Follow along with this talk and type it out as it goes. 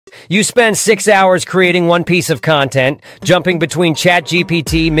You spend 6 hours creating one piece of content, jumping between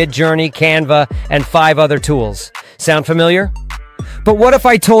ChatGPT, Midjourney, Canva, and 5 other tools. Sound familiar? But what if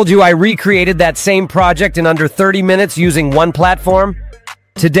I told you I recreated that same project in under 30 minutes using one platform?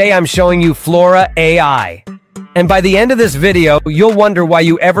 Today I'm showing you Flora AI. And by the end of this video, you'll wonder why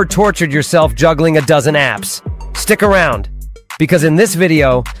you ever tortured yourself juggling a dozen apps. Stick around, because in this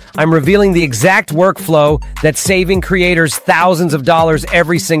video, I'm revealing the exact workflow that's saving creators thousands of dollars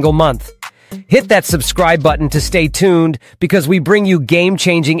every single month. Hit that subscribe button to stay tuned, because we bring you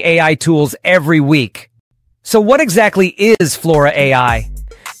game-changing AI tools every week. So what exactly is Flora AI?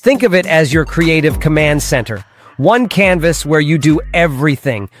 Think of it as your creative command center. One canvas where you do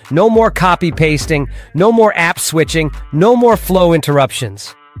everything. No more copy-pasting, no more app switching, no more flow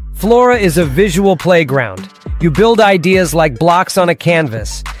interruptions. Flora is a visual playground. You build ideas like blocks on a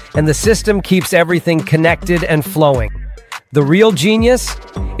canvas, and the system keeps everything connected and flowing. The real genius?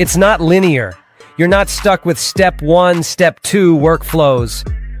 It's not linear. You're not stuck with step 1, step 2 workflows.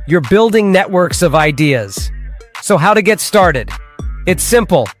 You're building networks of ideas. So how to get started? It's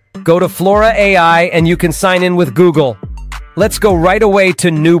simple. Go to Flora AI and you can sign in with Google. Let's go right away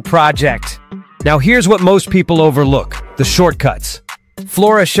to New Project. Now here's what most people overlook, the shortcuts.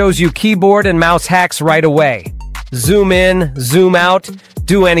 Flora shows you keyboard and mouse hacks right away. Zoom in, zoom out,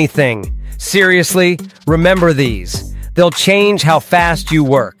 do anything. Seriously, remember these. They'll change how fast you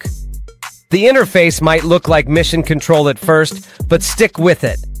work. The interface might look like mission control at first, but stick with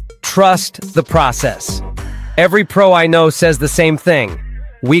it. Trust the process. Every pro I know says the same thing.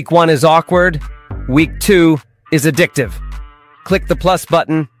 Week 1 is awkward, week 2 is addictive. Click the plus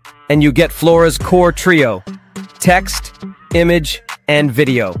button, and you get Flora's core trio: text, image, and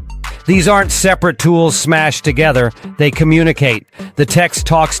video. These aren't separate tools smashed together, they communicate. The text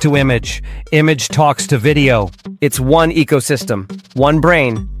talks to image, image talks to video. It's one ecosystem, one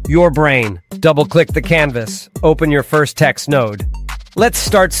brain, your brain. Double-click the canvas, open your first text node. Let's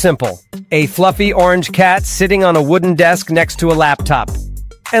start simple. A fluffy orange cat sitting on a wooden desk next to a laptop.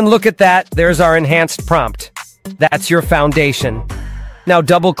 And look at that, there's our enhanced prompt. That's your foundation. Now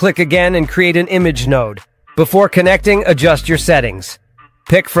double-click again and create an image node. Before connecting, adjust your settings.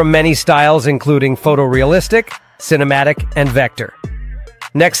 Pick from many styles including photorealistic, cinematic, and vector.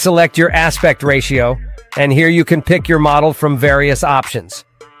 Next, select your aspect ratio, and here you can pick your model from various options.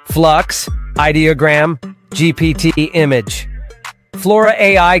 Flux, ideogram, GPT image. Flora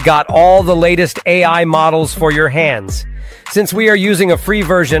AI got all the latest AI models for your hands. Since we are using a free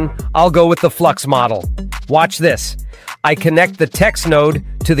version, I'll go with the Flux model. Watch this. I connect the text node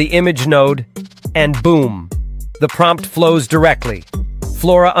to the image node, and boom, the prompt flows directly.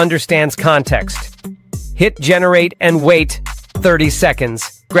 Flora understands context. Hit generate and wait 30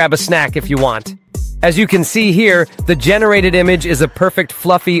 seconds. Grab a snack if you want. As you can see here, the generated image is a perfect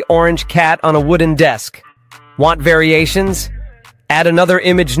fluffy orange cat on a wooden desk. Want variations? Add another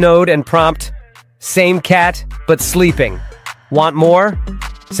image node and prompt, same cat, but sleeping. Want more?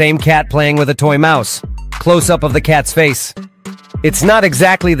 Same cat playing with a toy mouse. Close-up of the cat's face. It's not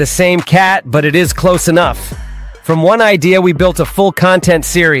exactly the same cat, but it is close enough. From one idea, we built a full content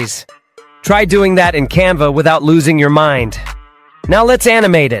series. Try doing that in Canva without losing your mind. Now let's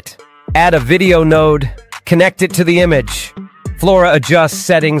animate it. Add a video node, connect it to the image. Flora adjusts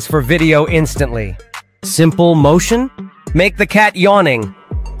settings for video instantly. Simple motion? Make the cat yawning.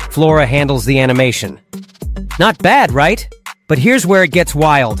 Flora handles the animation. Not bad, right? But here's where it gets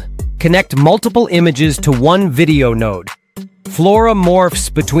wild. Connect multiple images to one video node. Flora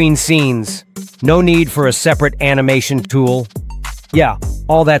morphs between scenes. No need for a separate animation tool. Yeah,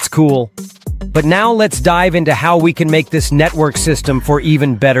 all that's cool. But now let's dive into how we can make this network system for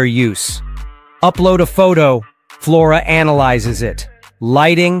even better use. Upload a photo. Flora analyzes it.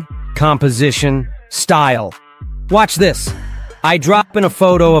 Lighting, composition, style. Watch this. I drop in a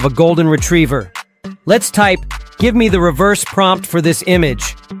photo of a golden retriever. Let's type, give me the reverse prompt for this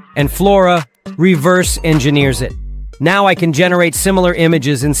image, and Flora reverse engineers it. Now I can generate similar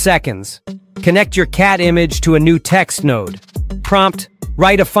images in seconds. Connect your cat image to a new text node. Prompt,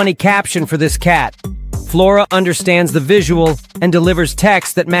 write a funny caption for this cat. Flora understands the visual and delivers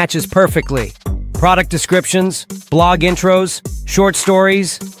text that matches perfectly. Product descriptions, blog intros, short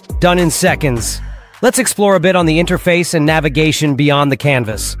stories, done in seconds. Let's explore a bit on the interface and navigation beyond the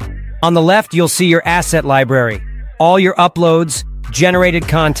canvas. On the left, you'll see your asset library, all your uploads, generated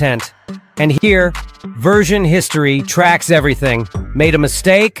content. And here, version history tracks everything. Made a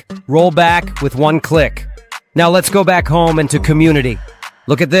mistake? Roll back with one click. Now let's go back home and to community.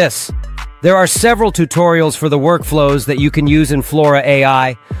 Look at this. There are several tutorials for the workflows that you can use in Flora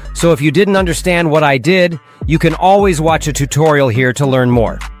AI, so if you didn't understand what I did, you can always watch a tutorial here to learn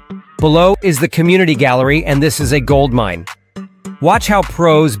more. Below is the community gallery, and this is a goldmine. Watch how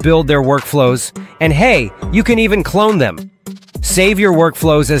pros build their workflows, and hey, you can even clone them. Save your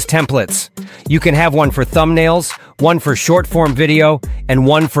workflows as templates. You can have one for thumbnails, one for short-form video, and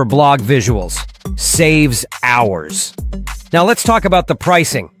one for blog visuals. Saves hours. Now let's talk about the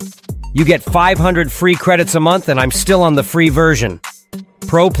pricing. You get 500 free credits a month, and I'm still on the free version.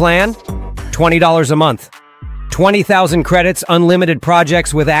 Pro plan, $20 a month. 20,000 credits, unlimited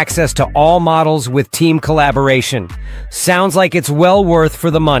projects with access to all models with team collaboration. Sounds like it's well worth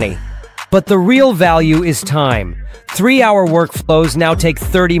for the money. But the real value is time. 3-hour workflows now take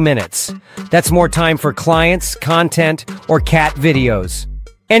 30 minutes. That's more time for clients, content, or cat videos.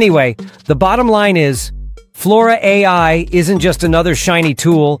 Anyway, the bottom line is, Flora AI isn't just another shiny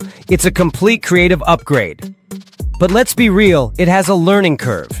tool, it's a complete creative upgrade. But let's be real, it has a learning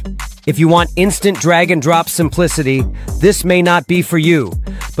curve. If you want instant drag-and-drop simplicity, this may not be for you.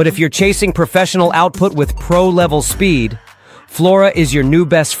 But if you're chasing professional output with pro-level speed, Flora is your new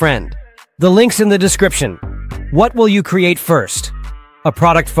best friend. The link's in the description. What will you create first? A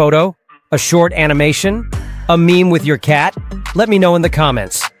product photo? A short animation? A meme with your cat? Let me know in the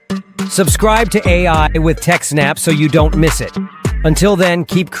comments. Subscribe to AI with TechSnap so you don't miss it. Until then,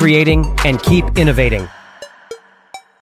 keep creating and keep innovating.